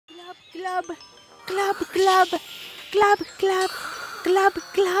Glub, glub, glub, glub, glub, glub,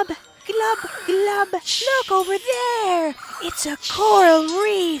 glub, glub, glub. Look over there. It's a coral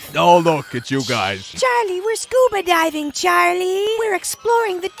reef. Oh, look, it's you guys. Charlie, we're scuba diving, Charlie. We're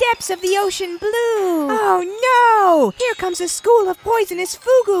exploring the depths of the ocean blue. Oh, no. Here comes a school of poisonous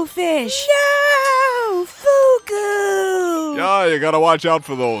fugu fish. No, fugu. Yeah, you gotta watch out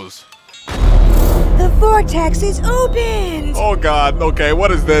for those. The vortex is opened. Oh, God. Okay,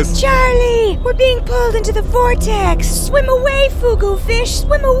 what is this? Charlie, we're being pulled into the vortex. Swim away, fugu fish.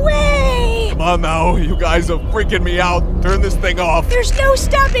 Swim away. Come on now, you guys are freaking me out. Turn this thing off. There's no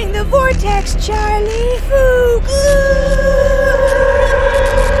stopping the vortex, Charlie. Fugu.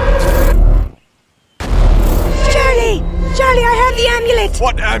 Charlie, I have the amulet.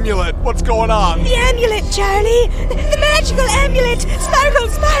 What amulet? What's going on? The amulet, Charlie. The magical amulet. Sparkle,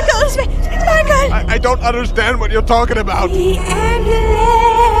 sparkle, sparkle. I don't understand what you're talking about. The amulet.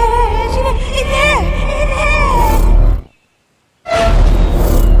 In there.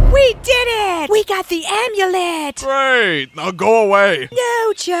 We did it. We got the amulet. Great. Now go away.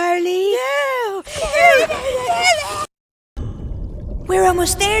 No, Charlie. No. We're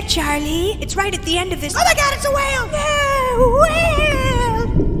almost there, Charlie. It's right at the end of this. Oh my God, it's a whale! No, whale!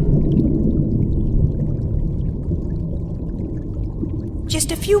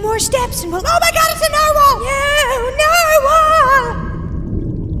 Just a few more steps and we'll. Oh my God, it's a narwhal! No, narwhal!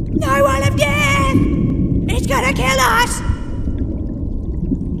 Narwhal of death! It's gonna kill us!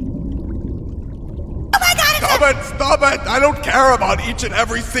 Oh my God, it's Stop it! I don't care about each and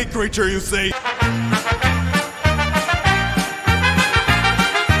every sea creature you see.